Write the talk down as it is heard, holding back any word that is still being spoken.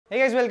Hey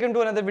guys, welcome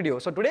to another video.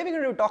 So today we're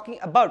going to be talking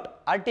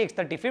about RTX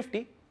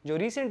 3050 जो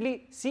recently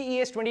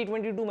CES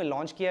 2022 में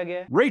launch किया गया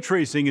है. Ray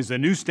tracing is the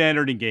new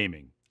standard in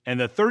gaming,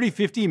 and the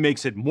 3050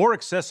 makes it more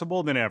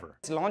accessible than ever.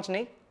 It's launch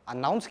नहीं,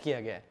 announce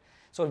किया गया है.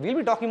 So we'll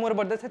be talking more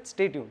about this.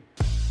 Stay tuned.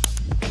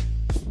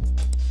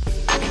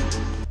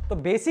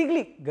 तो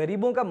basically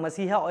गरीबों का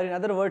मसीहा और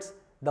in other words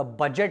the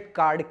budget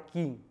card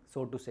king,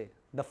 so to say,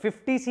 the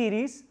 50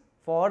 series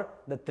for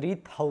the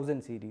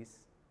 3000 series.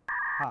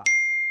 हाँ,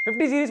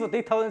 50 series for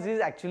 3000 series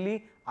actually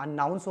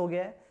announce हो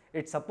गया है.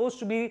 It's supposed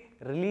to be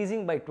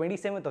releasing by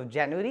 27th of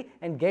January,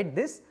 and get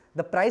this,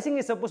 the pricing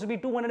is supposed to be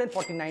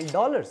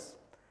 $249.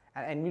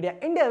 And Nvidia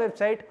India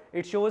website,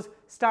 it shows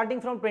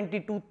starting from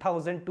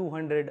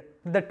 22,200.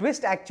 The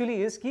twist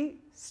actually is कि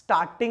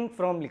starting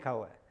from लिखा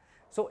हुआ है.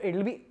 So it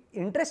will be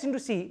interesting to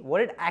see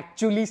what it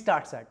actually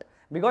starts at,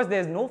 because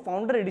there is no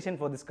founder edition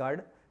for this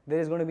card. There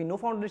is going to be no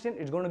founder edition.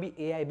 It's going to be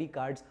AIB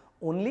cards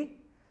only.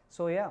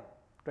 So yeah,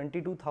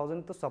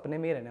 22,000 तो सपने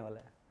में ही रहने वाला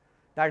है.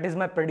 That is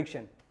my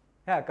prediction.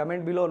 Yeah,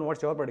 comment below on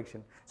what's your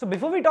prediction. So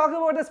before we talk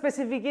about the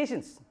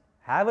specifications,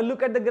 have a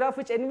look at the graph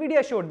which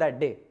Nvidia showed that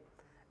day.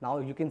 Now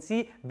you can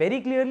see very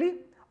clearly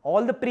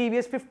all the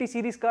previous 50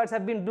 series cards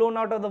have been blown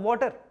out of the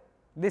water.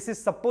 This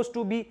is supposed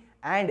to be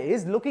and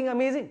is looking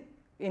amazing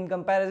in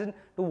comparison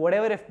to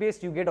whatever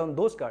FPS you get on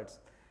those cards.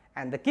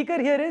 And the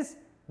kicker here is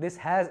this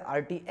has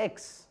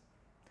RTX.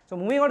 So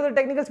moving on to the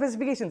technical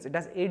specifications, it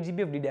has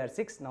 8GB of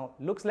DDR6. Now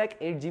looks like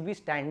 8GB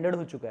standard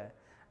हो चुका है.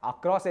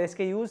 Across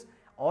SKUs,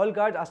 all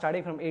cards are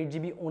starting from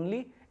 8GB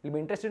only. It will be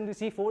interesting to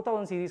see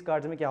 4000 series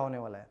cards में क्या होने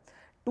वाला है.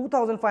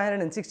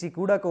 2560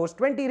 CUDA cores,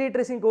 20 ray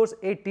tracing cores,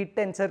 80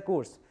 tensor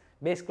cores,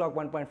 base clock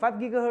 1.5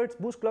 GHz,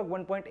 boost clock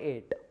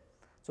 1.8.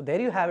 So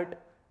there you have it,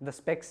 the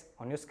specs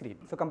on your screen.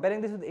 So comparing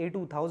this with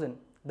A2000,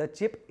 the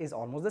chip is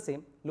almost the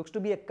same. Looks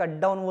to be a cut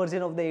down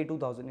version of the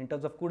A2000 in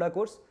terms of CUDA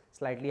cores,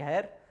 slightly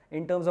higher.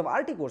 In terms of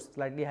RT cores,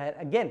 slightly higher.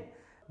 Again,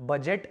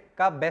 budget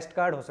का best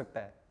card हो सकता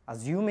है,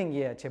 assuming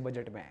ये अच्छे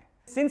budget में है.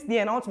 Since the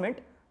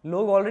announcement,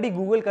 लोग already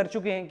Google कर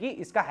चुके हैं कि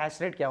इसका hash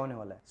rate क्या होने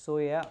वाला है. So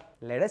yeah,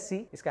 let us see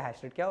इसका hash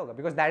rate क्या होगा,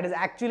 because that is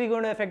actually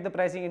going to affect the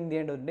pricing in the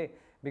end of the day.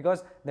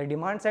 Because the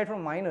demand side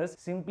from miners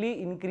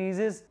simply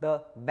increases the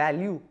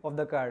value of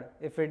the card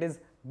if it is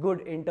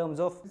good in terms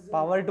of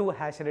power to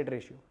hash rate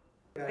ratio.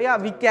 Yeah,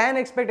 we can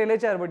expect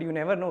LHR, but you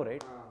never know,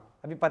 right?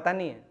 अभी पता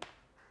नहीं है.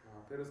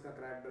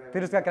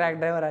 फिर उसका crack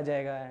driver आ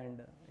जाएगा and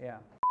या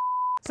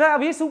so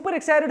we are super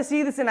excited to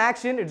see this in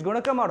action. It's gonna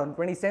come out on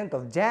 27th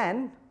of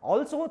Jan.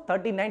 Also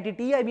 3090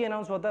 Ti भी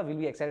announce हुआ था. Will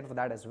be excited for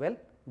that as well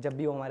जब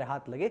भी वो हमारे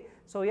हाथ लगे.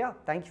 सो या,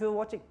 थैंक यू फॉर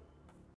वाचिंग.